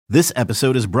This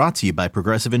episode is brought to you by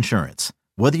Progressive Insurance.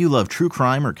 Whether you love true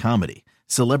crime or comedy,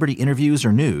 celebrity interviews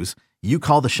or news, you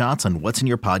call the shots on what's in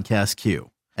your podcast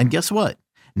queue. And guess what?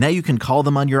 Now you can call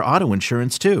them on your auto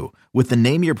insurance too with the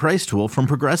Name Your Price tool from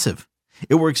Progressive.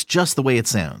 It works just the way it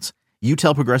sounds. You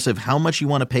tell Progressive how much you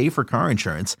want to pay for car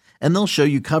insurance, and they'll show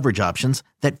you coverage options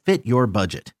that fit your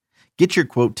budget. Get your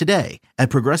quote today at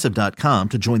Progressive.com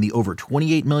to join the over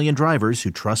 28 million drivers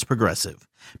who trust Progressive.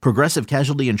 Progressive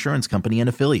Casualty Insurance Company and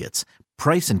Affiliates.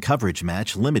 Price and coverage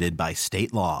match limited by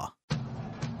state law.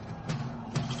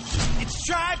 It's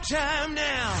drive time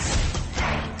now.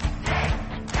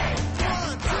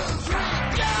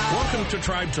 Welcome to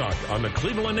Tribe Talk on the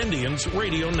Cleveland Indians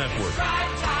Radio Network.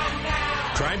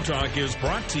 Tribe Talk is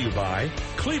brought to you by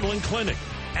Cleveland Clinic.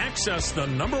 Access the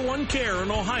 #1 care in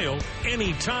Ohio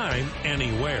anytime,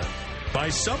 anywhere. By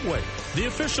Subway, the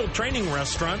official training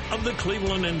restaurant of the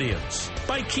Cleveland Indians.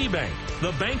 By KeyBank,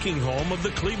 the banking home of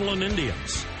the Cleveland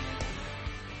Indians.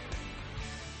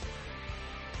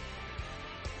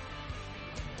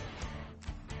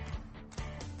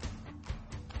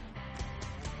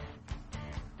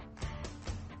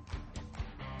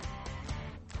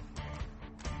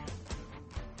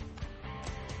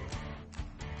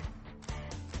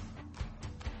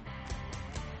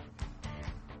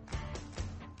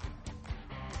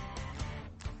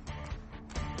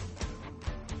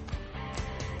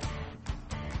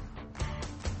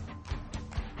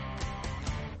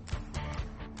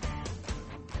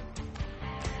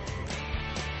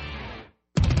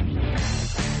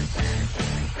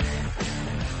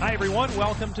 Hi, everyone.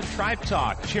 Welcome to Tribe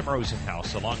Talk. Jim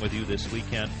Rosenhaus along with you this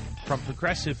weekend from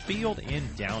Progressive Field in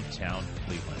downtown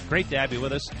Cleveland. Great to have you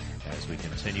with us as we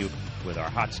continue with our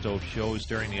hot stove shows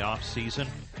during the off season.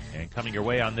 And coming your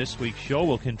way on this week's show,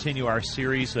 we'll continue our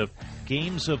series of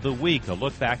Games of the Week, a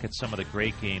look back at some of the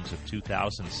great games of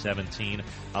 2017,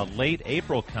 a late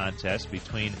April contest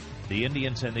between the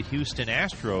Indians and the Houston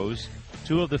Astros,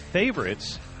 two of the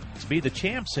favorites to be the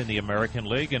champs in the American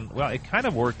League, and, well, it kind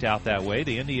of worked out that way.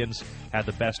 The Indians had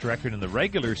the best record in the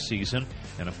regular season,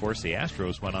 and, of course, the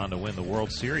Astros went on to win the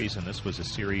World Series, and this was a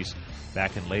series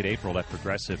back in late April at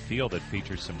Progressive Field that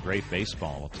features some great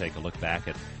baseball. We'll take a look back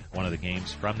at one of the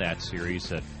games from that series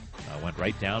that went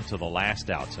right down to the last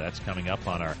out, so that's coming up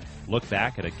on our look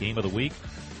back at a Game of the Week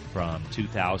from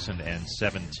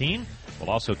 2017. We'll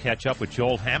also catch up with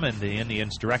Joel Hammond, the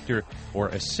Indians director or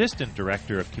assistant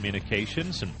director of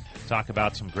communications, and talk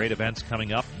about some great events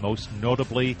coming up, most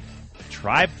notably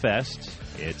Tribe Fest.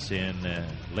 It's in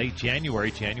late January,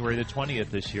 January the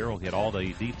 20th this year. We'll get all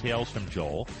the details from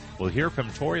Joel. We'll hear from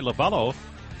Torey Lovullo,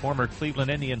 former Cleveland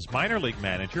Indians minor league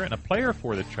manager and a player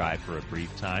for the Tribe for a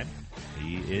brief time.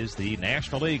 He is the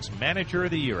National League's Manager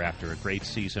of the Year after a great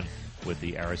season with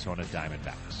the Arizona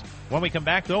Diamondbacks. When we come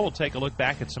back, though, we'll take a look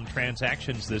back at some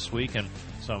transactions this week and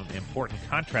some important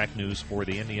contract news for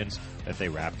the Indians that they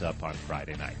wrapped up on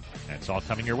Friday night. That's all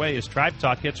coming your way as Tribe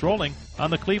Talk gets rolling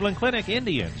on the Cleveland Clinic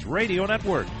Indians Radio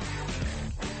Network.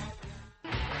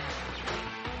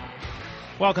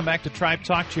 Welcome back to Tribe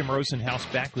Talk. Jim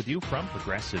Rosenhaus back with you from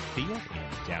Progressive Field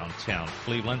in downtown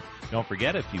Cleveland. Don't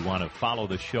forget, if you want to follow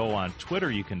the show on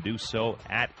Twitter, you can do so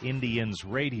at Indians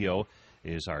Radio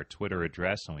is our Twitter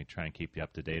address, and we try and keep you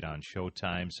up to date on show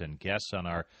times and guests on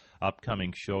our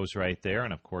upcoming shows right there.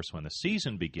 And, of course, when the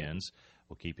season begins,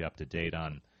 we'll keep you up to date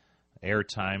on air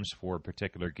times for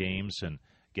particular games and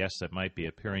guests that might be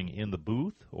appearing in the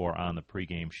booth or on the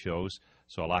pregame shows.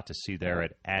 So a lot to see there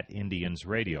at Indians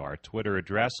Radio, our Twitter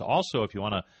address. Also, if you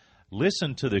want to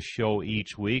listen to the show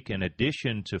each week, in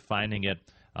addition to finding it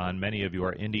on many of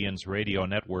your Indians Radio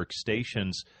Network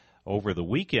stations over the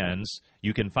weekends,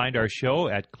 you can find our show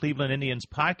at Cleveland Indians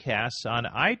Podcasts on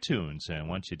iTunes. And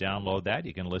once you download that,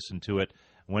 you can listen to it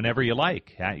whenever you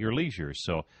like, at your leisure.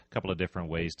 So a couple of different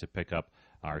ways to pick up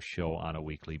our show on a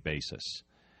weekly basis.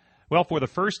 Well, for the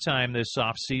first time this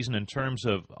offseason, in terms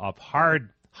of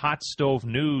hot stove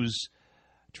news,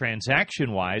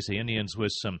 transaction-wise, the Indians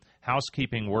with some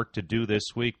housekeeping work to do this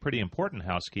week, pretty important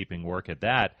housekeeping work at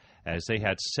that, as they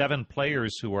had 7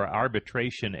 players who were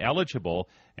arbitration eligible,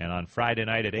 and on Friday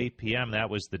night at 8 p.m.,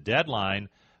 that was the deadline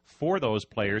for those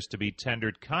players to be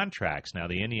tendered contracts. Now,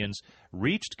 the Indians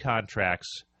reached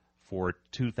contracts for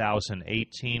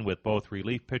 2018 with both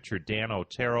relief pitcher Dan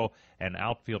Otero and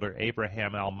outfielder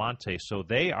Abraham Almonte, so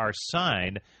they are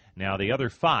signed. Now, the other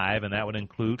 5, and that would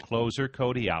include closer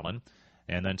Cody Allen,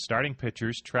 and then starting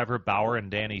pitchers Trevor Bauer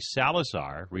and Danny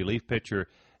Salazar, relief pitcher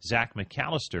Zach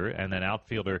McAllister, and then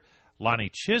outfielder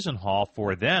Lonnie Chisenhall.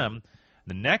 For them,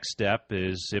 the next step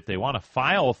is if they want to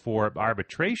file for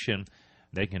arbitration,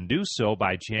 they can do so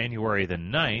by January the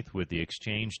 9th, with the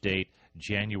exchange date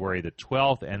January the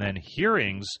 12th, and then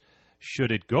hearings,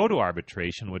 should it go to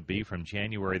arbitration, would be from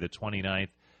January the 29th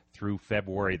through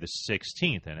February the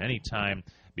 16th. And any time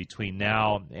between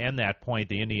now and that point,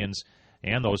 the Indians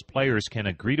and those players can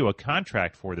agree to a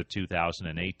contract for the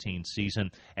 2018 season,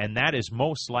 and that is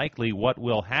most likely what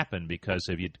will happen, because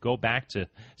if you go back to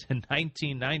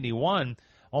 1991,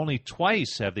 only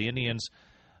twice have the Indians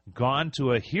gone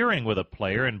to a hearing with a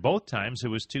player, and both times it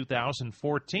was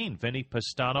 2014. Vinny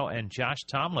Pastano and Josh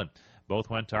Tomlin both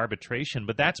went to arbitration,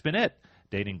 but that's been it,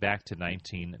 dating back to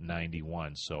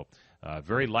 1991. So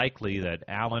very likely that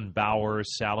Allen, Bauer,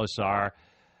 Salazar,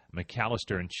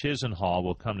 McAllister, and Chisenhall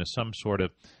will come to some sort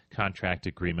of contract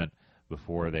agreement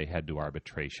before they head to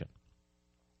arbitration.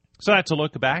 So that's a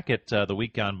look back at the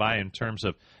week gone by in terms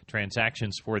of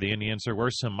transactions for the Indians. There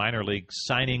were some minor league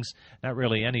signings, not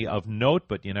really any of note,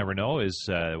 but you never know. As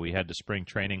we head to spring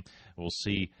training, we'll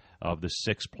see of the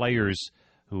 6 players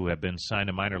who have been signed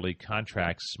to minor league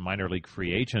contracts, minor league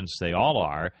free agents, they all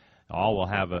are. All will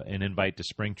have an invite to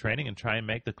spring training and try and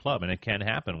make the club, and it can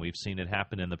happen. We've seen it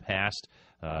happen in the past,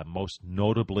 most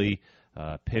notably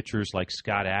pitchers like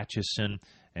Scott Atchison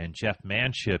and Jeff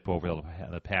Manship over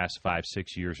the past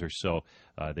 5-6 years or so.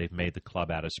 They've made the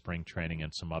club out of spring training,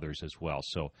 and some others as well.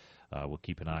 So we'll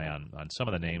keep an eye on some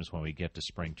of the names when we get to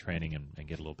spring training and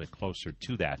get a little bit closer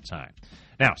to that time.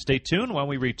 Now, stay tuned. When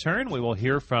we return, we will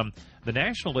hear from the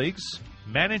National League's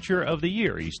Manager of the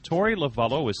Year. He's Torey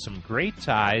Lovullo, with some great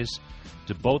ties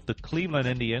to both the Cleveland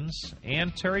Indians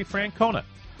and Terry Francona.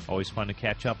 Always fun to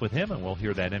catch up with him, and we'll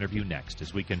hear that interview next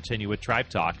as we continue with Tribe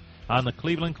Talk on the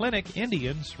Cleveland Clinic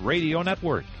Indians Radio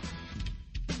Network.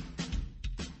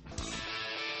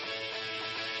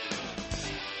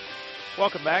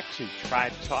 Welcome back to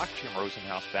Tribe Talk. Jim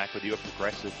Rosenhaus back with you at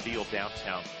Progressive Field,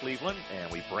 downtown Cleveland,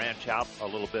 and we branch out a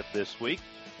little bit this week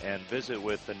and visit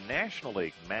with the National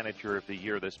League Manager of the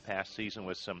Year this past season,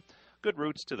 with some good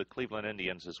roots to the Cleveland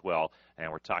Indians as well.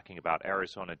 And we're talking about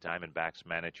Arizona Diamondbacks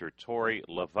manager Torey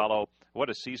Lovullo.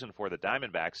 What a season for the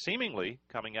Diamondbacks, seemingly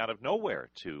coming out of nowhere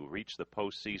to reach the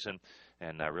postseason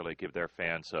and really give their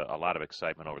fans a lot of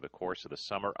excitement over the course of the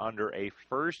summer under a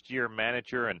first-year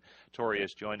manager. And Torey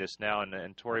has joined us now.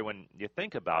 And Torey, when you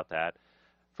think about that,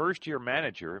 first-year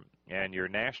manager and your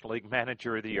National League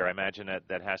Manager of the Year, I imagine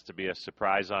that has to be a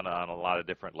surprise on a lot of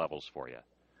different levels for you.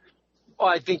 Well,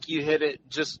 I think you hit it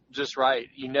just right.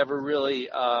 You never really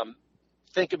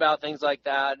think about things like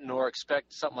that, nor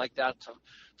expect something like that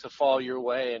to fall your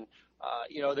way. And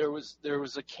there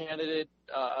was a candidate,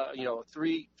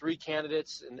 three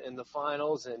candidates in the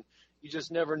finals, and you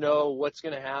just never know what's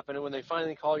going to happen. And when they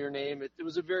finally call your name, it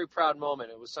was a very proud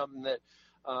moment. It was something that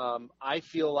I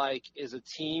feel like is a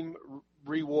team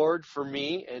reward for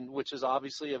me, and which is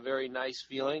obviously a very nice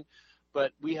feeling.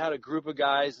 But we had a group of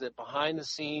guys that behind the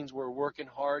scenes were working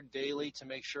hard daily to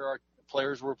make sure our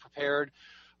players were prepared.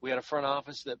 We had a front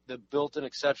office that built an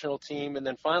exceptional team. And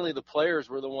then finally the players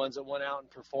were the ones that went out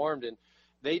and performed. And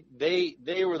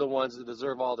they were the ones that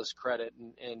deserve all this credit.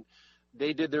 And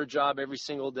they did their job every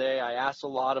single day. I asked a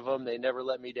lot of them. They never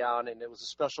let me down. And it was a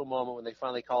special moment when they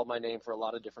finally called my name for a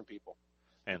lot of different people.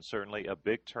 And certainly a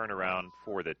big turnaround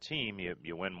for the team.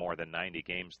 You win more than 90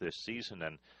 games this season,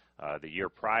 and the year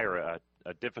prior,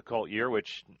 a difficult year,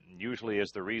 which usually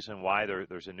is the reason why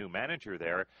there's a new manager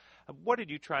there. What did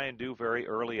you try and do very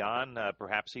early on,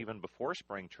 perhaps even before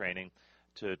spring training,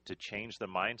 to change the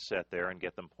mindset there and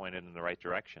get them pointed in the right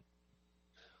direction?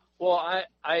 Well,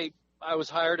 I was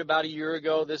hired about a year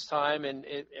ago this time, and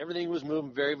everything was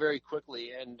moving very, very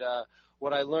quickly. And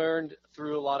what I learned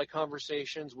through a lot of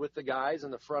conversations with the guys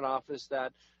in the front office,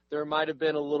 that there might have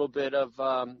been a little bit of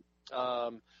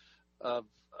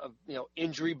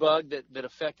injury bug that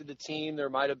affected the team. There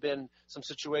might have been some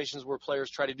situations where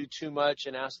players try to do too much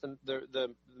and ask them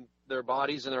their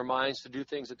bodies and their minds to do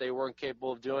things that they weren't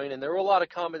capable of doing. And there were a lot of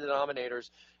common denominators.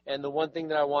 And the one thing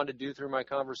that I wanted to do through my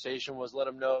conversation was let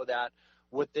them know that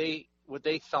what they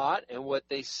thought and what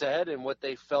they said and what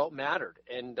they felt mattered.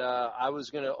 And I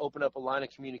was going to open up a line of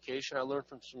communication. I learned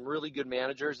from some really good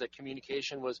managers that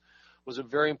communication was a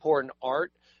very important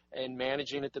art and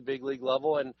managing at the big league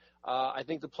level. And I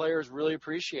think the players really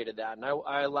appreciated that. And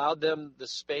I allowed them the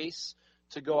space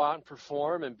to go out and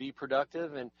perform and be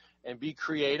productive and be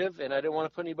creative. And I didn't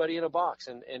want to put anybody in a box.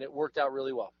 And it worked out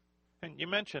really well. And you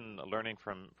mentioned learning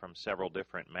from several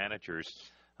different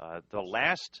managers. The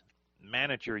last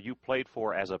manager you played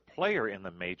for as a player in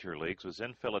the major leagues was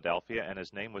in Philadelphia, and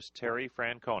his name was Terry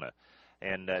Francona.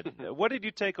 And what did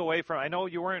you take away from? I know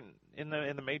you weren't in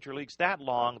the major leagues that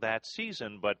long that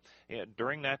season, but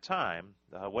during that time,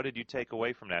 what did you take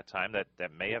away from that time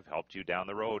that may have helped you down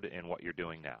the road in what you're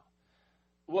doing now?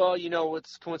 Well,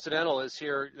 what's coincidental is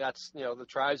here, that's, the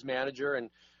Tribe's manager, and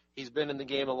he's been in the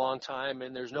game a long time,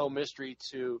 and there's no mystery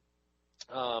to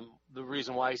the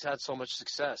reason why he's had so much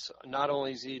success. Not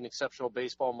only is he an exceptional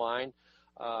baseball mind,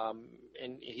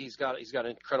 and he's got an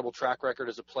incredible track record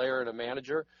as a player and a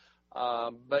manager,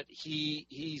 but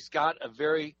he's got a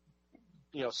very,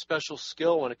 special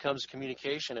skill when it comes to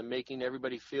communication and making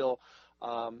everybody feel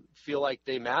like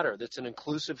they matter. That's an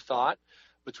inclusive thought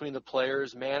between the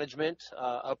players, management,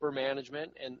 upper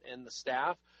management, and the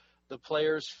staff. The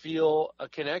players feel a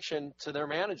connection to their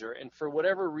manager, and for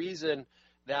whatever reason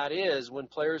that is, when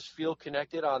players feel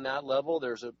connected on that level,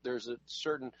 there's a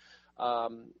certain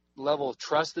level of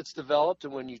trust that's developed,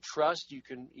 and when you trust, you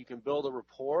can build a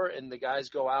rapport, and the guys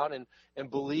go out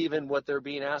and believe in what they're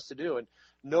being asked to do. And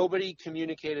nobody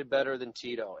communicated better than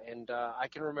Tito. And I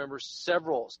can remember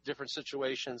several different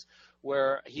situations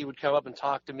where he would come up and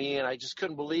talk to me, and I just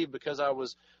couldn't believe, because I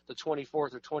was the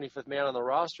 24th or 25th man on the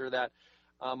roster, that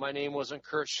my name wasn't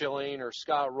Curt Schilling or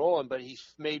Scott Rowland, but he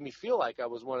made me feel like I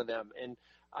was one of them. And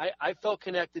I felt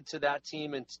connected to that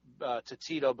team and to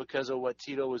Tito because of what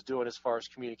Tito was doing as far as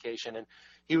communication. And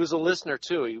he was a listener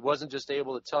too. He wasn't just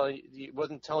able to tell you, he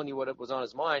wasn't telling you what was on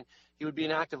his mind. He would be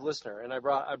an active listener. And I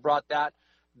brought that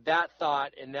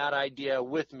thought and that idea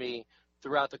with me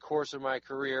throughout the course of my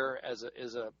career as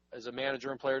a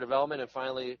manager in player development, and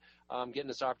finally getting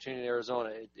this opportunity in Arizona.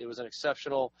 It was an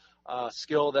exceptional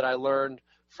skill that I learned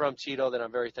from Tito that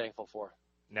I'm very thankful for.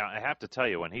 Now, I have to tell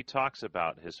you, when he talks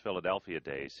about his Philadelphia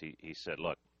days, he said,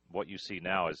 look, what you see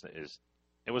now is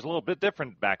it was a little bit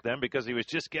different back then because he was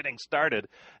just getting started.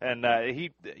 And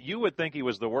you would think he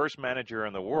was the worst manager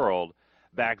in the world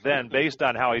back then based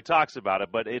on how he talks about it,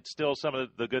 but it's still some of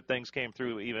the good things came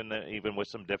through even with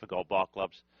some difficult ball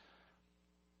clubs.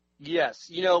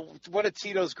 Yes. One of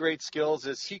Tito's great skills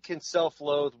is he can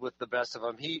self-loathe with the best of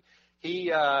them. He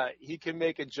can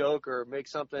make a joke or make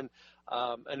something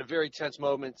in a very tense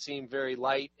moment seem very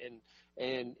light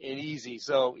and easy.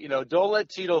 So, don't let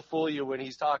Tito fool you when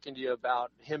he's talking to you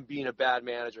about him being a bad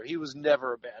manager. He was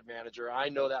never a bad manager. I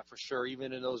know that for sure,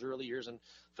 even in those early years in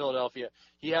Philadelphia.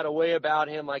 He had a way about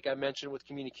him, like I mentioned, with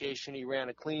communication. He ran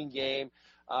a clean game.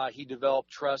 He developed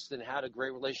trust and had a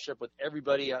great relationship with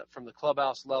everybody from the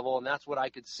clubhouse level, and that's what I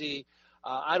could see.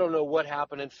 I don't know what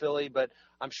happened in Philly, but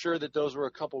I'm sure that those were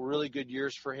a couple really good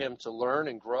years for him to learn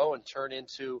and grow and turn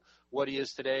into what he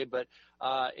is today. But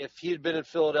if he had been in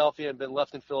Philadelphia and been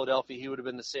left in Philadelphia, he would have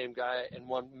been the same guy and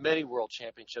won many world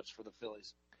championships for the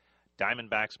Phillies.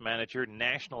 Diamondbacks manager,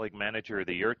 National League Manager of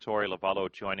the Year, Torey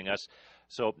Lovullo joining us.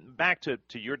 So back to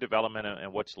your development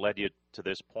and what's led you to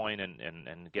this point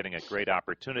and getting a great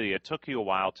opportunity. It took you a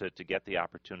while to get the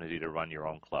opportunity to run your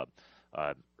own club.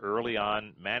 Early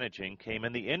on, managing came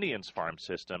in the Indians farm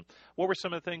system. What were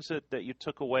some of the things that you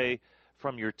took away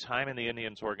from your time in the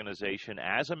Indians organization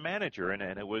as a manager,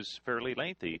 and it was fairly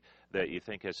lengthy, that you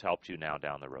think has helped you now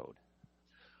down the road?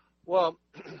 Well,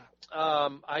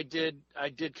 I did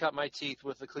cut my teeth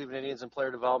with the Cleveland Indians in player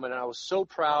development, and I was so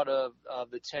proud of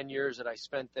the 10 years that I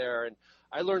spent there. And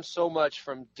I learned so much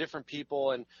from different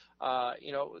people, and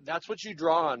that's what you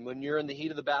draw on when you're in the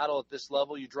heat of the battle at this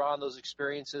level. You draw on those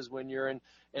experiences when you're in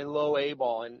low A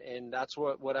ball, and that's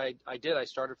what I did. I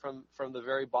started from the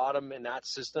very bottom in that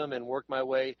system and worked my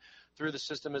way through the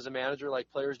system as a manager like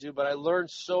players do. But I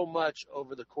learned so much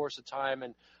over the course of time,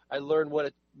 and I learned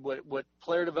what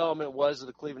player development was of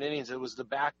the Cleveland Indians. It was the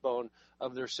backbone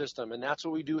of their system, and that's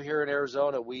what we do here in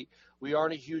Arizona. We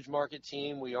aren't a huge market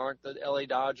team. We aren't the LA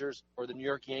Dodgers or the New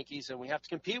York Yankees, and we have to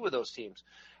compete with those teams.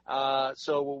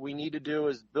 So what we need to do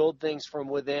is build things from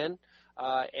within,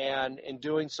 and in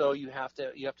doing so, you have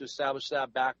to establish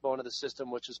that backbone of the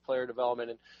system, which is player development,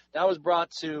 and that was brought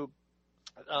to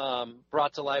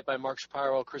light by Mark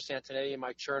Shapiro, Chris Antonetti, and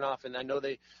Mike Chernoff, and I know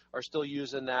they are still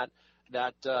using that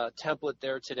template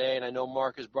there today, and I know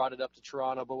Mark has brought it up to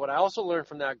Toronto. But what I also learned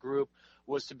from that group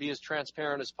was to be as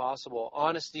transparent as possible.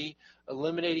 Honesty,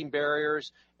 eliminating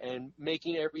barriers, and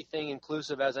making everything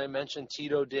inclusive, as I mentioned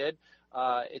Tito did.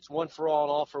 It's one for all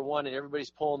and all for one, and everybody's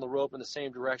pulling the rope in the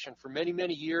same direction. For many,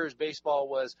 many years, baseball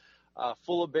was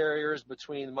full of barriers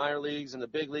between the minor leagues and the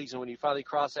big leagues, and when you finally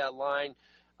crossed that line,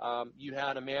 you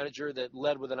had a manager that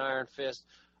led with an iron fist.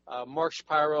 Mark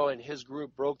Shapiro and his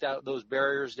group broke those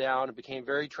barriers down and became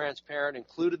very transparent,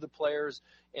 included the players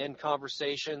in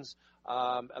conversations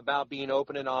about being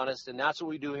open and honest, and that's what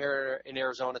we do here in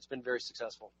Arizona. It's been very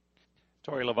successful.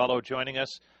 Torey Lovullo joining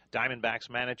us, Diamondbacks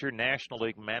manager, National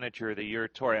League Manager of the Year.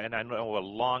 Torey, and I know a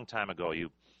long time ago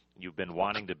you've been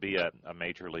wanting to be a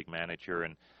major league manager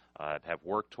and have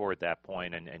worked toward that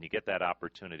point, and you get that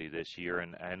opportunity this year.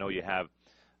 And I know you have,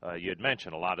 you had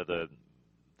mentioned a lot of the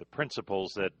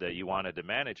principles that you wanted to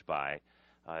manage by.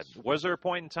 Was there a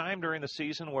point in time during the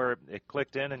season where it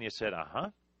clicked in and you said,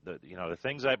 the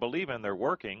things I believe in, they're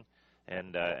working,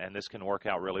 and this can work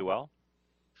out really well?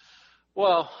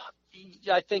 Well,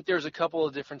 I think there's a couple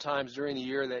of different times during the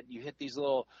year that you hit these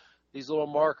little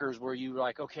markers where you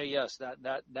like, okay, yes,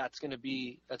 that's going to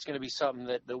be something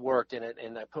that worked in it,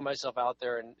 and I put myself out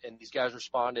there, and these guys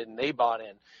responded and they bought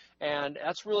in, and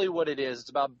that's really what it is. It's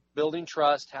about building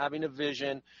trust, having a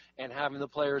vision, and having the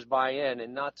players buy in,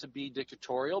 and not to be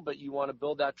dictatorial, but you want to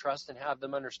build that trust and have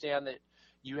them understand that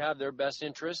you have their best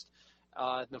interest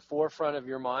in the forefront of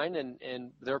your mind,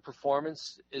 and their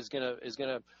performance is going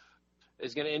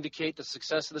to indicate the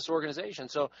success of this organization.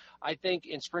 So I think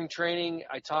in spring training,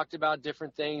 I talked about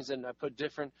different things, and I put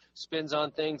different spins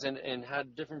on things, and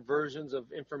had different versions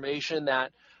of information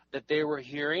that they were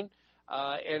hearing.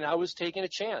 And I was taking a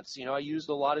chance. I used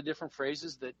a lot of different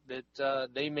phrases that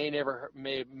they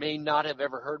may not have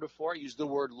ever heard before. I used the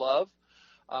word love.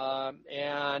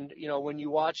 And when you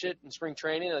watch it in spring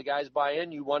training and the guys buy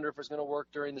in, you wonder if it's going to work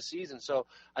during the season. So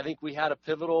I think we had a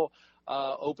pivotal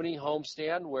opening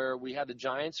homestand where we had the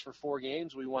Giants for 4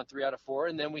 games. We won 3 out of 4.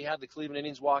 And then we had the Cleveland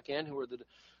Indians walk in, who were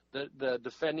the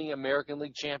defending American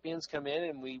League champions, come in,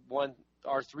 and we won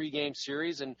our 3-game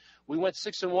series, and we went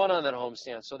 6-1 on that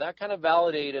homestand. So that kind of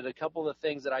validated a couple of the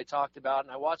things that I talked about,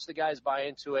 and I watched the guys buy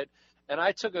into it. And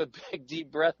I took a big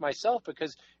deep breath myself,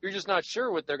 because you're just not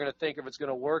sure what they're going to think, if it's going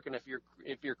to work, and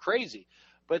if you're crazy.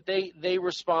 But they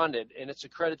responded, and it's a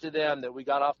credit to them that we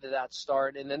got off to that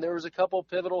start. And then there was a couple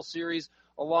pivotal series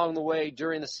along the way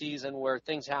during the season where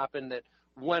things happened that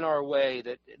went our way,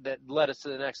 that led us to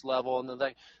the next level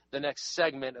and the next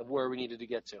segment of where we needed to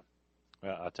get to.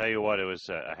 Well, I'll tell you what, it was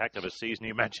a heck of a season.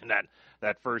 You mentioned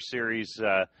that first series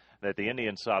that the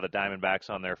Indians saw the Diamondbacks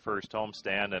on their first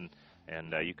homestand,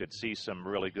 and you could see some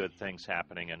really good things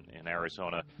happening in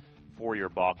Arizona for your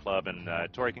ball club. And,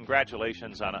 Torey,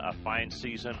 congratulations on a fine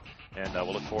season, and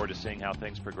we'll look forward to seeing how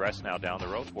things progress now down the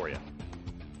road for you.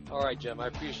 All right, Jim. I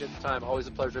appreciate the time. Always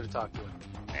a pleasure to talk to you.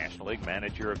 National League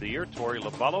Manager of the Year, Torey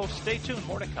Lovullo. Stay tuned.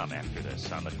 More to come after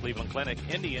this on the Cleveland Clinic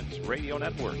Indians Radio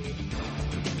Network.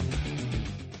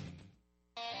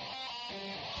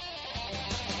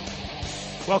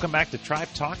 Welcome back to Tribe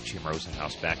Talk. Jim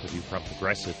Rosenhaus back with you from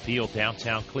Progressive Field,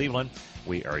 downtown Cleveland.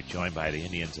 We are joined by the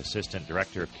Indians Assistant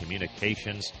Director of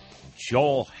Communications,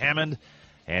 Joel Hammond.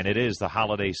 And it is the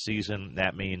holiday season.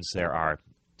 That means there are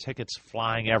tickets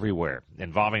flying everywhere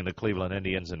involving the Cleveland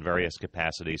Indians in various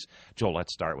capacities. Joel,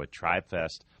 let's start with Tribe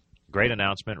Fest. Great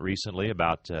announcement recently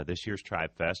about this year's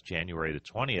Tribe Fest, January the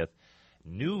 20th.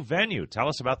 New venue. Tell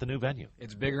us about the new venue.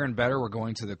 It's bigger and better. We're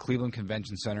going to the Cleveland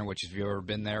Convention Center, which if you've ever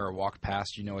been there or walked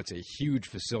past, you know it's a huge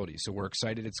facility. So we're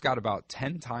excited. It's got about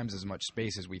 10 times as much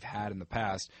space as we've had in the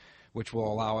past, which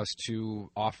will allow us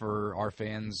to offer our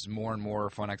fans more and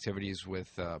more fun activities with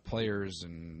players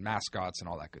and mascots and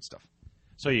all that good stuff.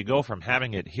 So you go from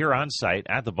having it here on site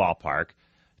at the ballpark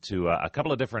to a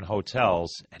couple of different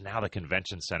hotels and now the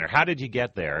convention center. How did you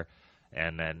get there?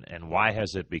 And why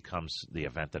has it become the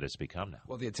event that it's become now?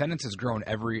 Well, the attendance has grown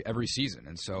every season,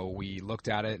 and so we looked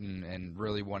at it and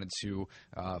really wanted to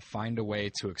find a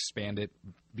way to expand it,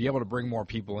 be able to bring more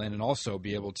people in, and also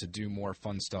be able to do more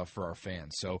fun stuff for our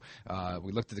fans. So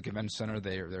we looked at the convention center.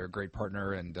 They're a great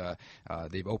partner, and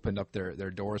they've opened up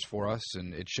their doors for us,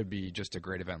 and it should be just a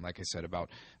great event. Like I said, about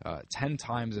 10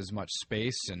 times as much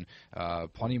space and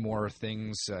plenty more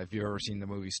things. If you've ever seen the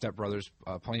movie Step Brothers,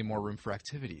 plenty more room for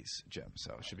activities, Jim.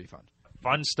 So it should be fun.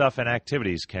 Fun stuff and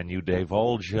activities. Can you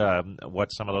divulge what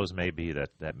some of those may be that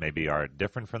maybe are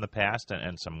different from the past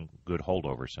and some good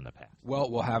holdovers in the past? Well,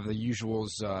 we'll have the usuals,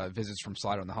 visits from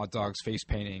Slide on the Hot Dogs, face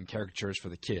painting, caricatures for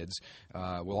the kids.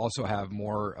 We'll also have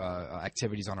more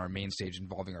activities on our main stage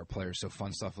involving our players, so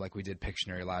fun stuff like we did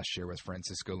Pictionary last year with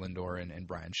Francisco Lindor and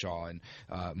Brian Shaw, and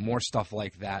more stuff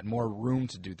like that, more room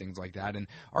to do things like that. And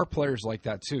our players like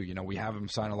that too. You know, we have them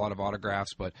sign a lot of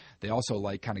autographs, but they also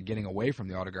like kind of getting away from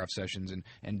the autograph sessions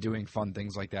and doing fun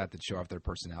things like that show off their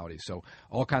personality. So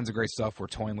all kinds of great stuff. We're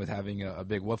toying with having a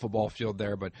big wiffle ball field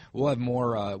there, but we'll have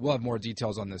more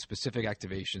details on the specific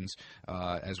activations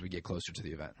as we get closer to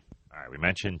the event. All right, we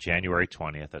mentioned January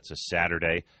 20th. That's a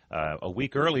Saturday, a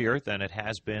week earlier than it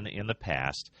has been in the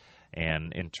past.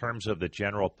 And in terms of the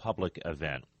general public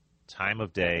event, time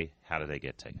of day, how do they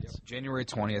get tickets? Yep. January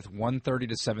 20th, 1:30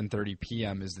 to 7:30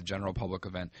 p.m. is the general public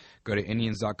event. Go to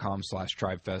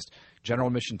Indians.com/TribeFest. General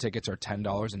admission tickets are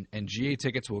 $10, and GA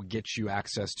tickets will get you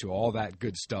access to all that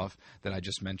good stuff that I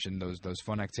just mentioned, those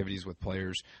fun activities with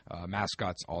players,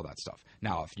 mascots, all that stuff.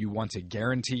 Now, if you want to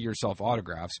guarantee yourself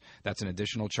autographs, that's an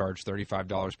additional charge,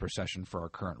 $35 per session for our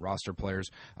current roster players.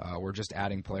 We're just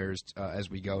adding players as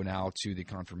we go now to the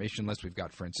confirmation list. We've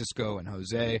got Francisco and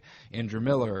Jose, Andrew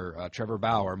Miller, Trevor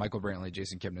Bauer, Michael Brantley,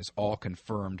 Jason Kipnis, all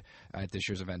confirmed at this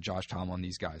year's event. Josh Tomlin,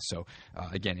 these guys. So,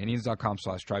 again,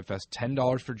 Indians.com/TribeFest,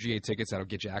 $10 for GA tickets. That'll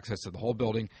get you access to the whole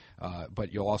building,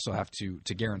 but you'll also have to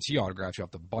guarantee autographs. You'll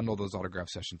have to bundle those autograph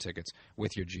session tickets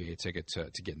with your GA ticket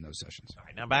to get in those sessions. All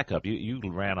right, now back up. You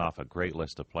ran off a great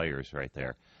list of players right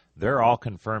there. They're all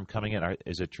confirmed coming in.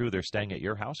 Is it true they're staying at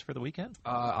your house for the weekend?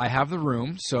 I have the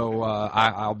room, so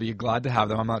I'll be glad to have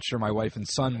them. I'm not sure my wife and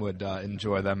son would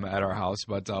enjoy them at our house,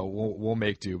 but we'll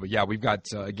make do. But, yeah, we've got,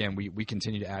 again, we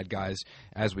continue to add guys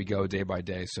as we go day by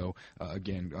day. So,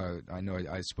 again, I know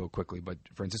I spoke quickly, but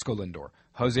Francisco Lindor,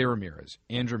 Jose Ramirez,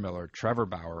 Andrew Miller, Trevor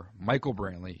Bauer, Michael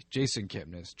Brantley, Jason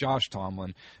Kipnis, Josh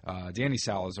Tomlin, Danny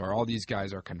Salazar, all these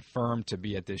guys are confirmed to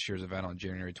be at this year's event on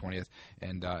January 20th,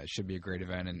 and it should be a great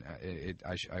event. And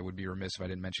I would be remiss if I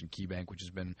didn't mention KeyBank, which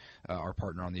has been our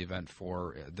partner on the event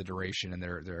for the duration, and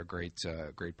they're a great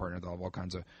partner. They'll have all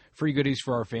kinds of free goodies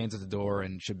for our fans at the door,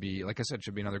 and should be, like I said,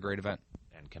 should be another great event.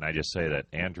 And can I just say that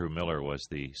Andrew Miller was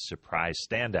the surprise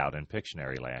standout in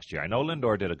Pictionary last year. I know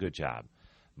Lindor did a good job,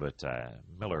 but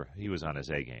Miller, he was on his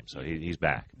A game, so he's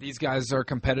back. These guys are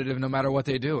competitive no matter what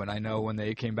they do, and I know when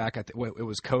they came back, it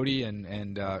was Cody and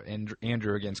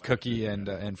Andrew against Cookie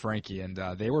and Frankie, and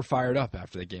they were fired up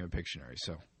after the game of Pictionary.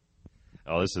 So.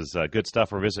 Oh, this is good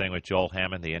stuff. We're visiting with Joel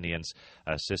Hammond, the Indians'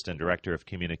 Assistant Director of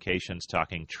Communications,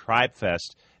 talking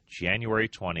TribeFest, January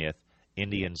 20th,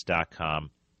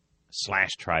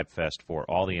 Indians.com/TribeFest for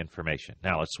all the information.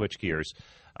 Now, let's switch gears.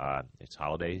 It's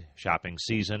holiday shopping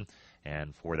season.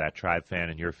 And for that Tribe fan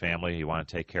and your family, you want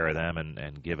to take care of them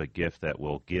and give a gift that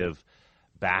will give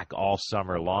back all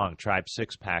summer long. Tribe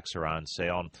 6-packs are on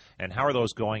sale. And how are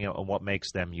those going, and what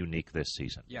makes them unique this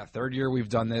season? Yeah, third year we've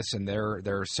done this, and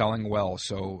they're selling well.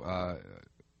 So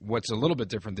what's a little bit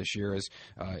different this year is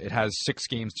it has 6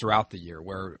 games throughout the year,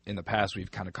 where in the past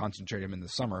we've kind of concentrated them in the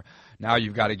summer. Now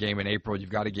you've got a game in April, you've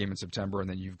got a game in September, and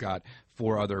then you've got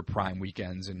 4 other prime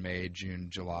weekends in May, June,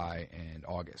 July, and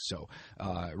August. So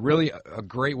really a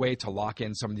great way to lock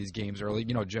in some of these games early.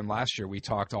 You know, Jim, last year we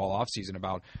talked all offseason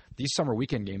about these summer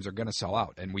weekend games are going to sell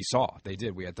out, and we saw. They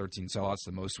did. We had 13 sellouts,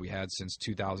 the most we had since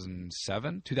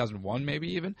 2007, 2001 maybe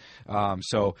even.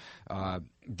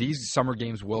 These summer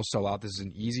games will sell out. This is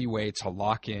an easy way to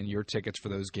lock in your tickets for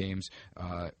those games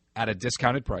at a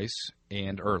discounted price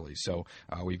and early. So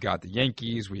we've got the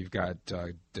Yankees, we've got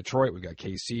Detroit, we've got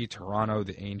KC, Toronto,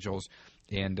 the Angels.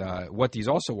 And what these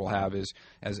also will have is,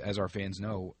 as our fans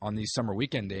know, on these summer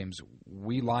weekend games,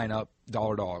 we line up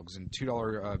dollar dogs and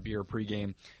 $2 beer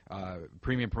pregame,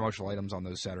 premium promotional items on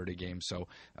those Saturday games. So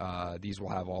these will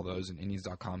have all those, and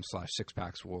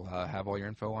Indians.com/6packs will have all your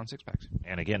info on 6-packs.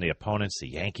 And again, the opponents, the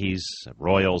Yankees,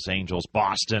 Royals, Angels,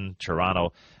 Boston,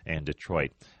 Toronto, and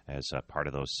Detroit as part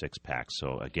of those 6-packs.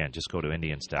 So again, just go to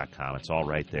Indians.com. It's all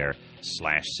right there,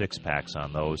 /6-packs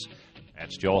on those.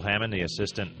 That's Joel Hammond, the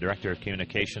Assistant Director of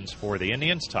Communications for the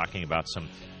Indians, talking about some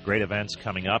great events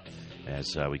coming up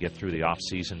as we get through the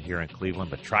off-season here in Cleveland.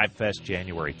 But TribeFest,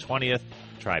 January 20th.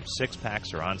 Tribe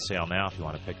 6-packs are on sale now if you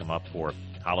want to pick them up for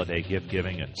holiday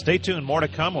gift-giving. And stay tuned, more to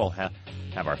come. We'll have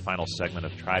our final segment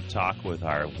of Tribe Talk with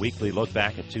our weekly look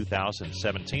back at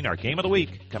 2017. Our Game of the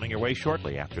Week coming your way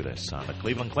shortly after this on the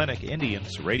Cleveland Clinic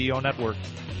Indians Radio Network.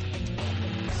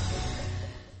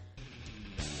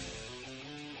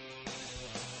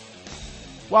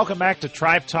 Welcome back to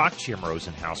Tribe Talk. Jim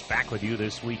Rosenhaus back with you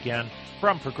this weekend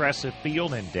from Progressive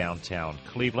Field in downtown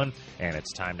Cleveland. And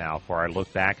it's time now for our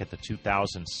look back at the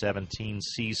 2017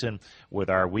 season with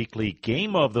our weekly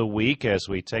Game of the Week as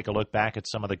we take a look back at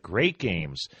some of the great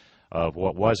games of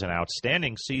what was an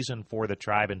outstanding season for the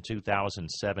Tribe in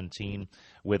 2017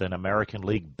 with an American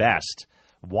League best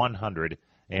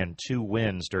 102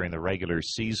 wins during the regular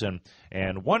season.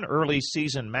 And one early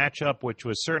season matchup, which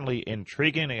was certainly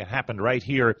intriguing. It happened right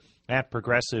here at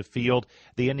Progressive Field.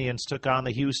 The Indians took on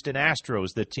the Houston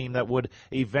Astros, the team that would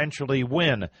eventually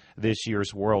win this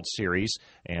year's World Series.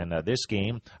 And this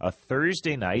game, a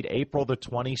Thursday night, April the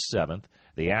 27th,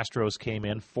 the Astros came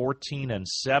in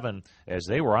 14-7 as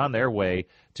they were on their way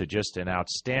to just an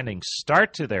outstanding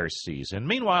start to their season.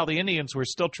 Meanwhile, the Indians were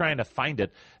still trying to find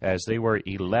it as they were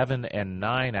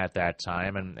 11-9 at that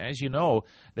time. And as you know,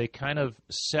 they kind of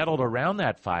settled around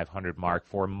that 500 mark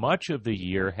for much of the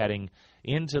year heading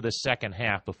into the second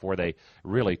half before they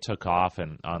really took off,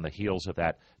 and on the heels of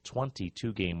that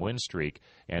 22-game win streak,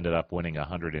 ended up winning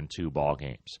 102 ball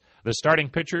games. The starting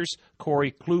pitchers,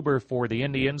 Corey Kluber for the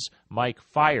Indians, Mike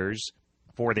Fiers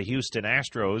for the Houston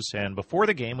Astros, and before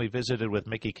the game we visited with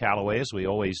Mickey Callaway, as we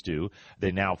always do,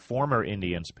 the now former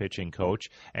Indians pitching coach,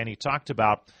 and he talked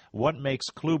about what makes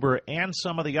Kluber and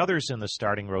some of the others in the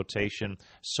starting rotation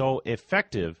so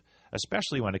effective,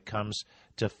 especially when it comes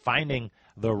to finding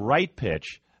the right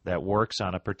pitch that works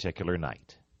on a particular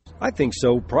night. I think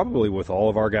so, probably with all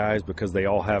of our guys, because they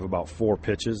all have about 4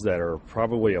 pitches that are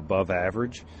probably above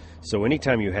average. So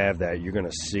anytime you have that, you're going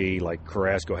to see, like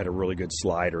Carrasco had a really good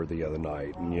slider the other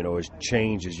night, and, his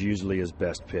change is usually his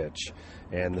best pitch.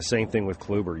 And the same thing with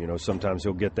Kluber, sometimes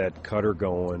he'll get that cutter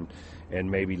going and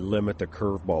maybe limit the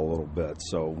curveball a little bit.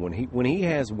 So when he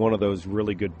has one of those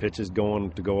really good pitches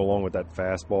going to go along with that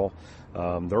fastball,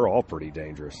 they're all pretty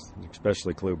dangerous,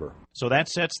 especially Kluber. So that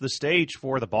sets the stage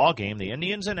for the ball game. The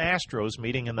Indians and Astros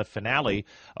meeting in the finale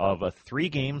of a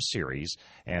 3-game series,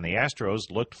 and the Astros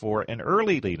looked for an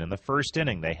early lead in the first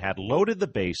inning. They had loaded the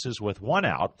bases with 1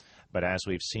 out, but as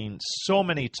we've seen so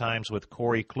many times with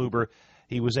Corey Kluber,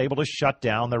 he was able to shut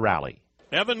down the rally.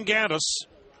 Evan Gattis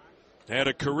had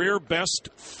a career-best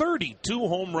 32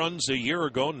 home runs a year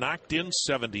ago, knocked in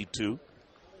 72,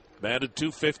 batted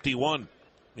 .251.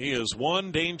 He is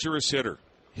one dangerous hitter.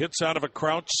 Hits out of a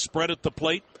crouch, spread at the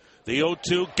plate. The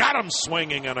 0-2, got him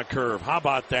swinging on a curve. How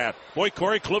about that? Boy,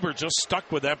 Corey Kluber just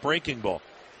stuck with that breaking ball.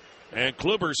 And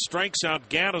Kluber strikes out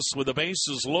Gattis with the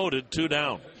bases loaded, 2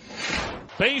 down.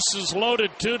 Bases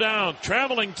loaded, 2 down.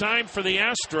 Traveling time for the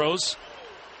Astros.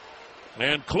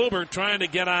 And Kluber trying to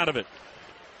get out of it.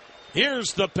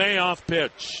 Here's the payoff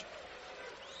pitch.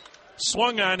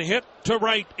 Swung on, hit to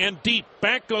right and deep.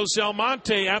 Back goes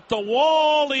Almonte at the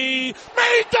wall. He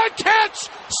made the catch.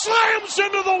 Slams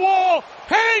into the wall.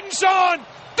 Hangs on.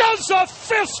 Does a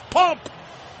fist pump.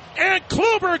 And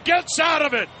Kluber gets out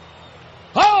of it.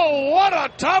 Oh, what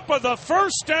a top of the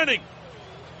first inning.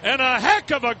 And a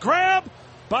heck of a grab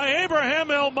by Abraham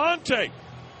Almonte.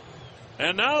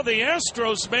 And now the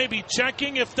Astros may be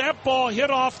checking if that ball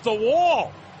hit off the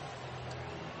wall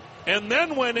and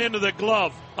then went into the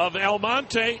glove of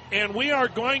Almonte, and we are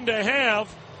going to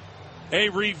have a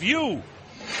review.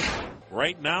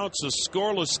 Right now it's a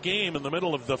scoreless game in the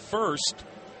middle of the first,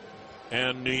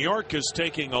 and New York is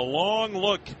taking a long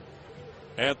look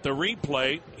at the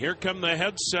replay. Here come the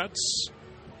headsets.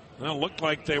 Well, looked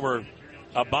like they were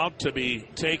about to be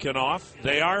taken off.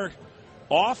 They are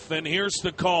off, and here's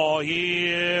the call. He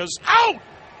is out!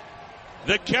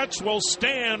 The catch will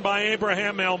stand by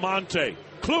Abraham Almonte.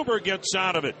 Kluber gets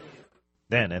out of it.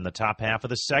 Then in the top half of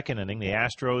the second inning, the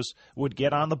Astros would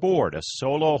get on the board. A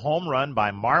solo home run by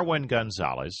Marwin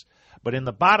Gonzalez. But in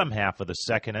the bottom half of the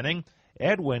second inning,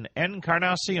 Edwin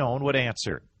Encarnacion would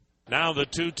answer. Now the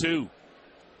 2-2.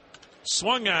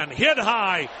 Swung on, hit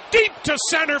high, deep to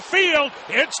center field.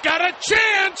 It's got a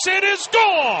chance. It is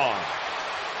gone.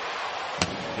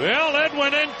 Well,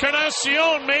 Edwin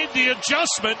Encarnacion made the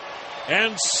adjustment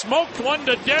and smoked one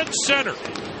to dead center.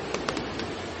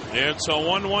 It's a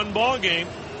 1-1 ball game,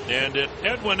 and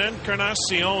Edwin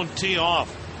Encarnacion tee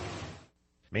off.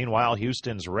 Meanwhile,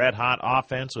 Houston's red-hot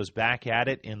offense was back at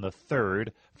it in the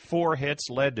third. 4 hits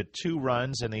led to 2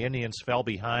 runs, and the Indians fell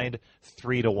behind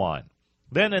 3-1.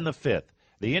 Then in the fifth,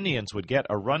 the Indians would get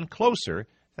a run closer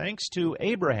thanks to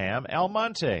Abraham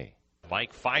Almonte.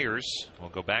 Mike Fiers will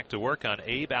go back to work on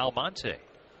Abe Almonte.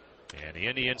 And the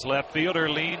Indians left fielder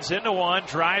leans into one,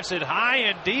 drives it high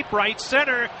and deep right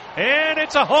center, and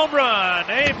it's a home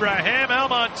run. Abraham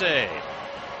Almonte.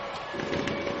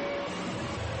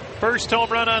 First home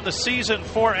run on the season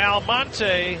for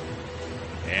Almonte.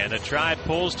 And the Tribe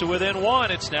pulls to within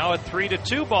 1. It's now a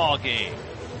 3-2 ball game.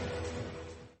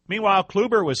 Meanwhile,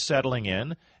 Kluber was settling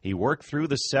in. He worked through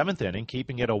the 7th inning,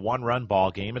 keeping it a 1-run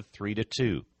ball game at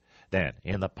 3-2. Then,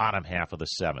 in the bottom half of the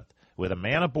 7th, with a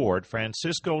man aboard,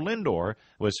 Francisco Lindor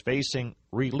was facing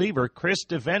reliever Chris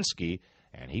Devenski,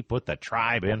 and he put the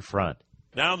Tribe in front.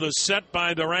 Now the set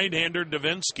by the right-hander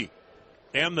Devenski.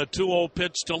 And the 2-0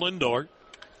 pitch to Lindor.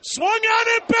 Swung on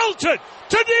and belted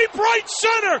to deep right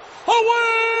center.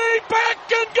 Away,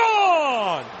 back and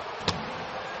gone.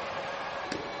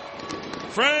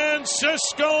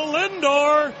 Francisco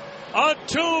Lindor, a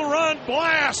 2-run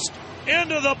blast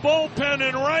into the bullpen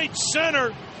in right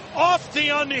center off the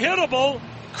unhittable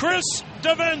Chris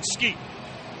Devenski.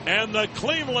 And the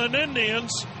Cleveland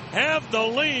Indians have the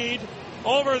lead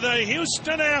over the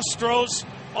Houston Astros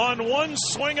on one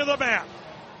swing of the bat.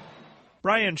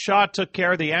 Brian Shaw took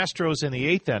care of the Astros in the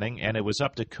 8th inning, and it was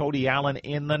up to Cody Allen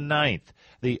in the 9th.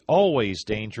 The always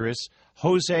dangerous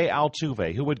Jose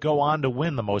Altuve, who would go on to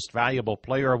win the Most Valuable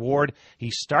Player award.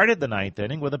 He started the 9th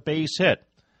inning with a base hit,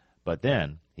 but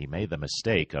then he made the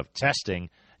mistake of testing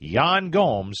Yan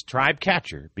Gomes, Tribe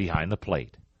catcher, behind the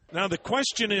plate. Now the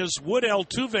question is, would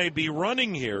Altuve be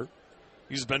running here?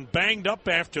 He's been banged up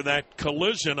after that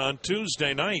collision on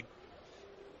Tuesday night.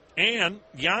 And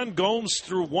Yan Gomes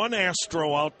threw one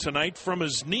Astro out tonight from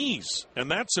his knees, and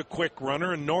that's a quick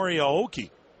runner in Nori Aoki.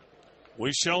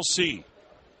 We shall see.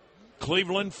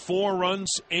 Cleveland, 4 runs,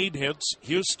 8 hits.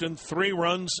 Houston, 3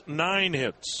 runs, 9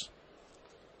 hits.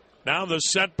 Now the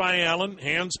set by Allen,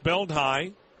 hands belled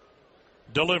high.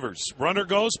 Delivers. Runner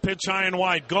goes, pitch high and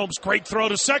wide. Gomes, great throw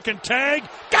to second. Tag.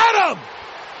 Got him!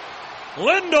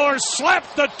 Lindor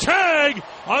slapped the tag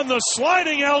on the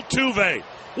sliding Altuve.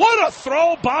 What a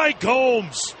throw by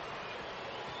Gomes.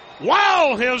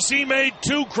 Wow, has he made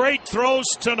 2 great throws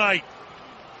tonight.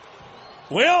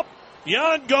 Well,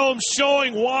 Yan Gomes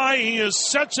showing why he is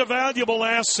such a valuable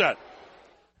asset.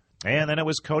 And then it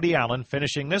was Cody Allen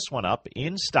finishing this one up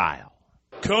in style.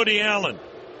 Cody Allen,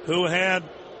 who had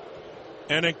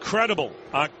an incredible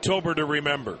October to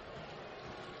remember.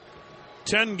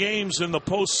 10 games in the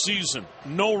postseason,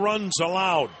 no runs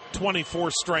allowed, 24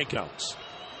 strikeouts.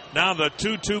 Now the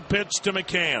 2-2 pitch to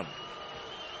McCann.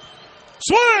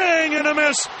 Swing and a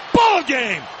miss, ball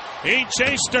game. He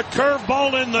chased a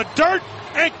curveball in the dirt,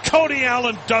 and Cody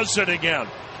Allen does it again.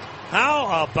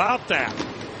 How about that?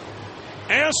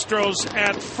 Astros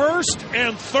at first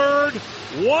and third,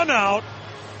 1 out,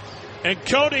 and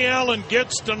Cody Allen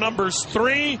gets to numbers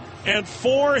 3 and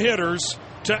 4 hitters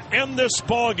to end this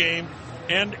ball game,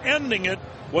 and ending it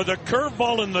with a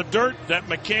curveball in the dirt that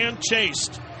McCann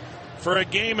chased for a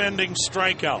game-ending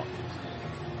strikeout.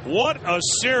 What a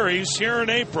series here in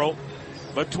April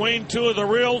between 2 of the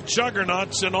real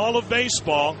juggernauts in all of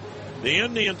baseball. The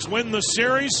Indians win the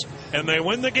series, and they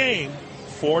win the game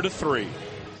 4-3.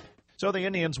 So the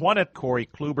Indians won it. Corey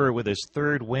Kluber with his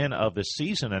 3rd win of the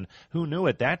season, and who knew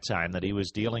at that time that he was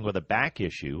dealing with a back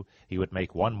issue? He would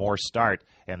make one more start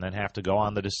and then have to go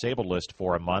on the disabled list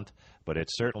for a month, but it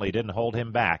certainly didn't hold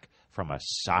him back from a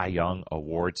Cy Young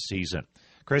Award season.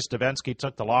 Chris Davinsky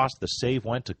took the loss. The save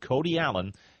went to Cody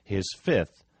Allen, his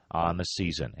 5th on the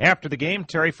season. After the game,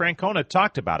 Terry Francona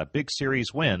talked about a big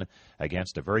series win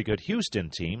against a very good Houston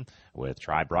team with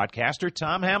Tribe broadcaster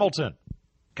Tom Hamilton.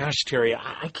 Gosh, Terry,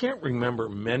 I can't remember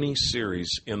many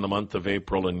series in the month of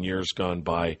April in years gone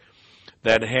by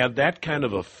that had that kind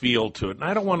of a feel to it. And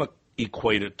I don't want to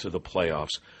equate it to the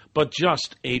playoffs, but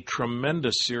just a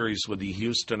tremendous series with the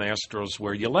Houston Astros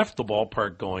where you left the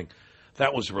ballpark going,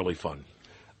 that was really fun.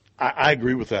 I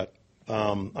agree with that.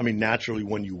 Naturally,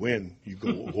 when you win, you go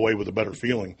away with a better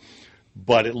feeling.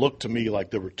 But it looked to me like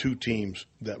there were 2 teams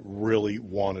that really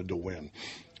wanted to win.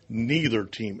 Neither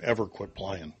team ever quit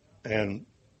playing. And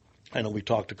I know we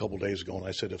talked a couple days ago, and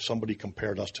I said if somebody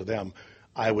compared us to them,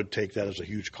 I would take that as a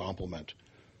huge compliment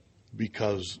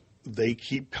because they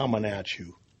keep coming at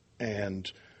you,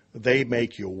 and they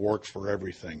make you work for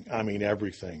everything. I mean,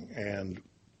 everything. And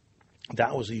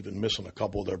that was even missing a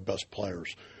couple of their best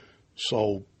players.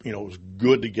 So, it was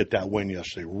good to get that win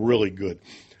yesterday, really good.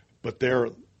 But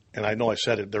and I know I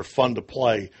said it, they're fun to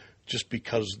play just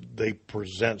because they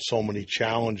present so many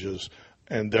challenges,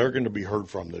 and they're going to be heard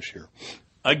from this year.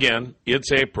 Again,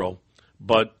 it's April,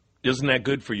 but isn't that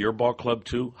good for your ball club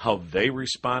too? How they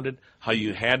responded, how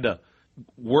you had to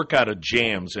work out of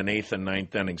jams in 8th and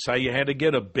 9th innings, how you had to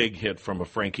get a big hit from a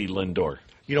Frankie Lindor.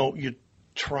 You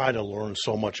try to learn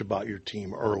so much about your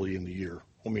team early in the year.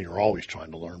 You're always trying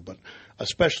to learn, but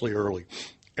especially early.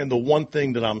 And the one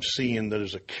thing that I'm seeing that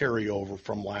is a carryover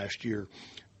from last year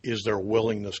is their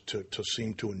willingness to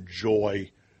seem to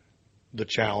enjoy the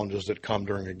challenges that come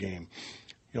during a game.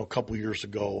 A couple years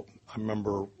ago, I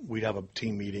remember we'd have a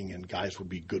team meeting and guys would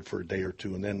be good for a day or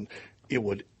 2, and then it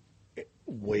would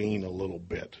wane a little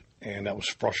bit, and that was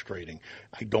frustrating.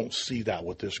 I don't see that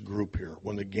with this group here.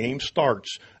 When the game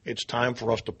starts, it's time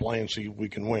for us to play and see if we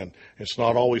can win. It's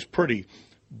not always pretty,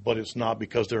 but it's not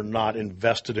because they're not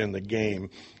invested in the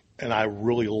game, and I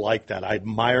really like that. I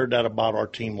admired that about our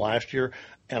team last year,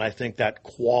 and I think that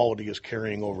quality is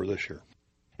carrying over this year.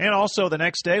 And also the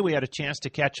next day, we had a chance to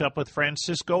catch up with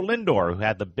Francisco Lindor, who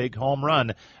had the big home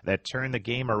run that turned the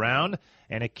game around.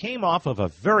 And it came off of a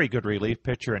very good relief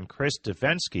pitcher in Chris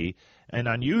Devenski. And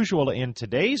unusual in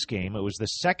today's game, it was the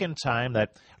second time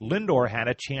that Lindor had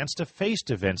a chance to face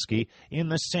Devenski in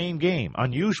the same game.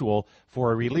 Unusual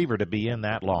for a reliever to be in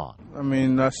that long. I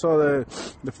mean, I saw the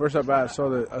first at bat. I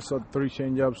saw 3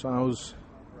 changeups, and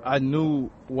I knew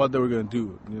what they were going to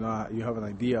do. You know, you have an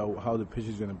idea of how the pitch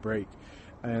is going to break.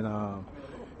 And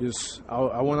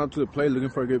I went up to the plate looking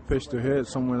for a good pitch to hit,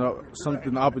 something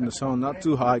up in the zone, not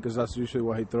too high because that's usually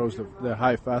what he throws, the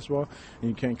high fastball, and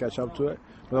you can't catch up to it.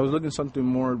 But I was looking something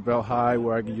more bell high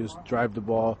where I could just drive the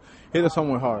ball, hit it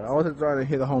somewhere hard. I wasn't trying to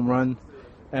hit a home run,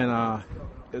 and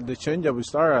the changeup we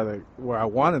started at where I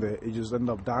wanted it. It just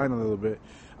ended up dying a little bit,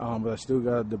 but I still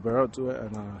got the barrel to it,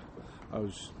 and I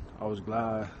was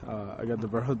glad I got the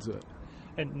barrel to it.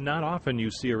 And not often you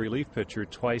see a relief pitcher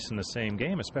twice in the same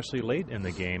game, especially late in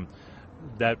the game.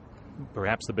 That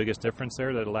perhaps the biggest difference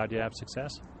there that allowed you to have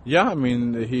success? Yeah, I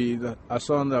mean, I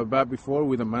saw him the bat before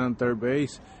with a man on third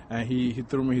base, and he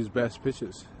threw me his best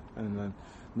pitches. And then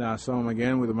now I saw him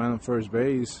again with a man on first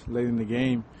base late in the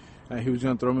game, and he was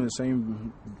going to throw me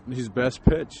his best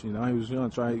pitch. You know, he was going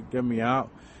to try to get me out,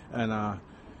 and I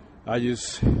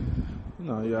just,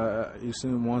 you see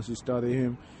him once, you study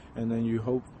him, and then you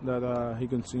hope that he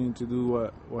continued to do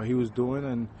what he was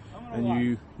doing, and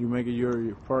you make it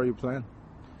your part of your plan.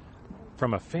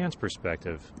 From a fan's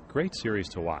perspective, great series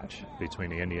to watch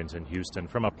between the Indians and Houston.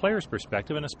 From a player's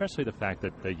perspective, and especially the fact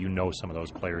that you know some of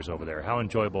those players over there, how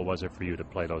enjoyable was it for you to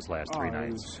play those last 3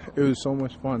 nights? It was so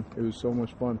much fun. It was so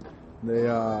much fun.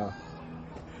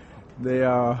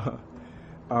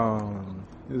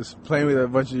 Just playing with a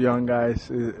bunch of young guys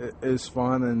is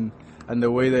fun, and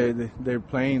the way they're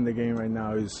playing the game right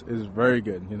now is very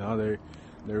good. You know,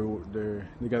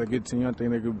 they got a good team. I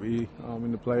think they could be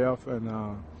in the playoff,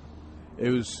 and it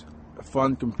was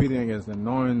fun competing against them.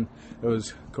 Knowing it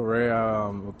was Correa,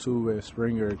 Altuve,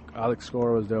 Springer, Alex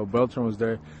Cora was there, Beltran was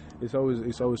there. It's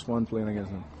always fun playing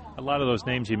against them. A lot of those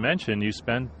names you mentioned, you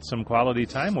spent some quality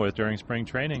time with during spring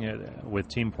training with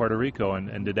Team Puerto Rico,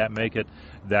 and did that make it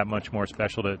that much more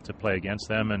special to play against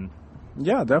them? And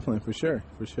yeah, definitely, for sure.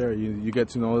 You get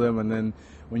to know them, and then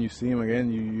when you see them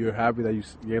again, you're happy that you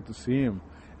get to see them,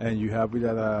 and you're happy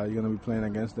that you're going to be playing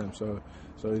against them. So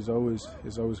it's always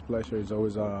a pleasure. It's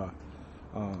always a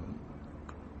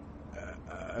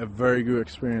very good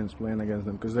experience playing against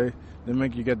them because they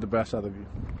make you get the best out of you.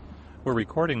 We're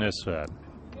recording this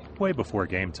way before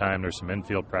game time. There's some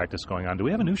infield practice going on. Do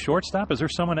we have a new shortstop? Is there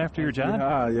someone after your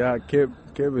job? Yeah. Kip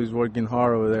is working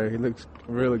hard over there. He looks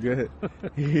really good.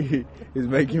 He's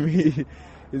making me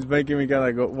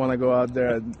kind of want to go out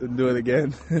there and do it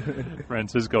again.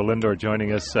 Francisco Lindor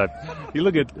joining us. You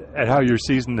look at how your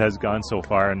season has gone so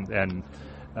far, and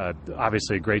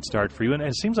obviously a great start for you. And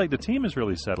it seems like the team is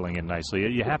really settling in nicely. Are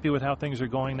you happy with how things are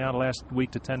going now the last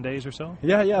week to 10 days or so?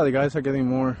 Yeah. The guys are getting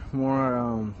more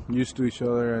used to each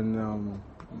other, and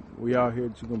we out here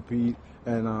to compete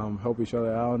and help each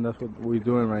other out, and that's what we're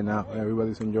doing right now.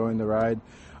 Everybody's enjoying the ride.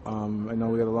 I know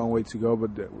we got a long way to go,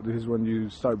 but this is when you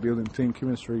start building team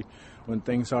chemistry, when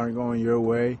things aren't going your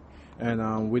way.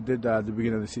 And we did that at the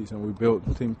beginning of the season. We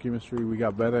built team chemistry. We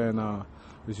got better, and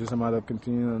it's just a matter of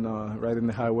continuing riding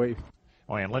the high wave.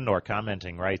 Oh, and Lindor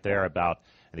commenting right there about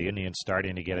the Indians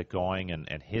starting to get it going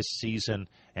and his season.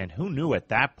 And who knew at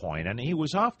that point? And he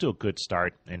was off to a good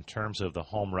start in terms of the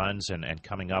home runs and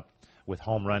coming up with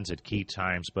home runs at key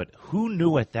times. But who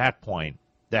knew at that point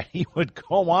that he would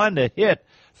go on to hit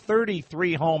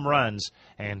 33 home runs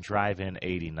and drive in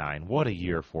 89? What a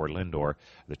year for Lindor,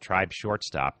 the Tribe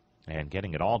shortstop, and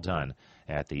getting it all done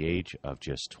at the age of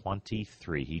just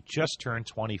 23. He just turned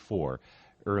 24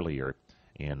 earlier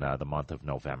in the month of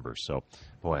November. So,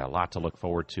 boy, a lot to look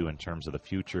forward to in terms of the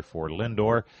future for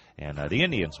Lindor. And the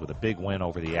Indians with a big win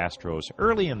over the Astros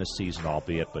early in the season,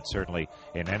 albeit, but certainly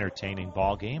an entertaining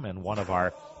ball game and one of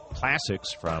our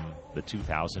classics from the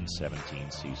 2017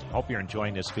 season. Hope you're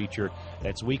enjoying this feature.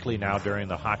 It's weekly now during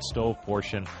the hot stove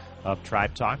portion of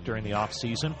Tribe Talk during the off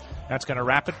season. That's going to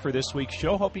wrap it for this week's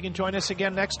show. Hope you can join us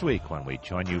again next week when we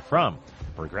join you from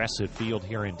Progressive Field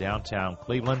here in downtown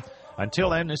Cleveland.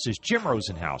 Until then, this is Jim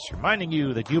Rosenhaus reminding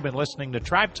you that you've been listening to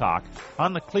Tribe Talk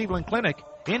on the Cleveland Clinic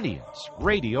Indians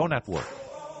Radio Network.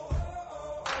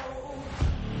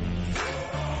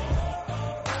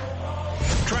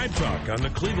 Tribe Talk on the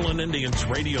Cleveland Indians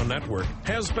Radio Network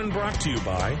has been brought to you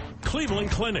by Cleveland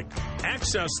Clinic.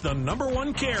 Access the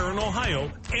 #1 care in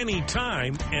Ohio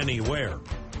anytime, anywhere.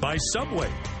 By Subway,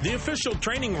 the official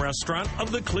training restaurant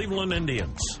of the Cleveland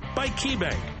Indians. By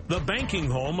KeyBank, the banking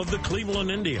home of the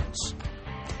Cleveland Indians.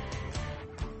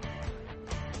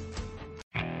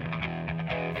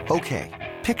 Okay,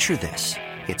 picture this.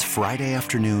 It's Friday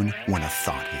afternoon when a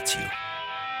thought hits you.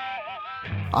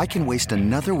 I can waste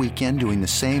another weekend doing the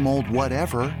same old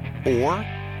whatever, or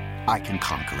I can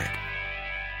conquer it.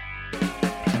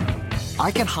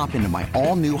 I can hop into my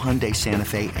all-new Hyundai Santa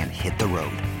Fe and hit the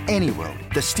road. Any road.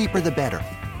 The steeper, the better.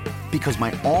 Because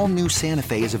my all-new Santa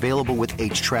Fe is available with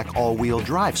H-Track all-wheel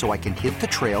drive, so I can hit the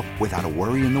trail without a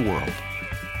worry in the world.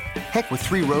 Heck, with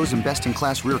 3 rows and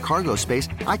best-in-class rear cargo space,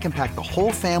 I can pack the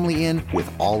whole family in with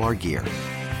all our gear.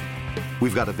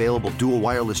 We've got available dual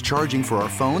wireless charging for our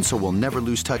phones, so we'll never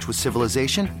lose touch with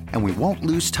civilization, and we won't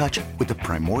lose touch with the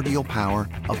primordial power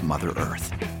of Mother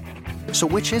Earth. So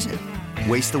which is it?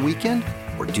 Waste the weekend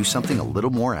or do something a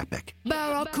little more epic?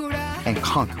 And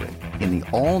conquer it in the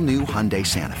all-new Hyundai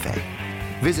Santa Fe.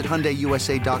 Visit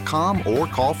HyundaiUSA.com or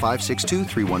call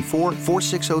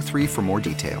 562-314-4603 for more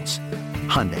details.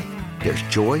 Hyundai, there's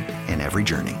joy in every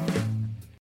journey.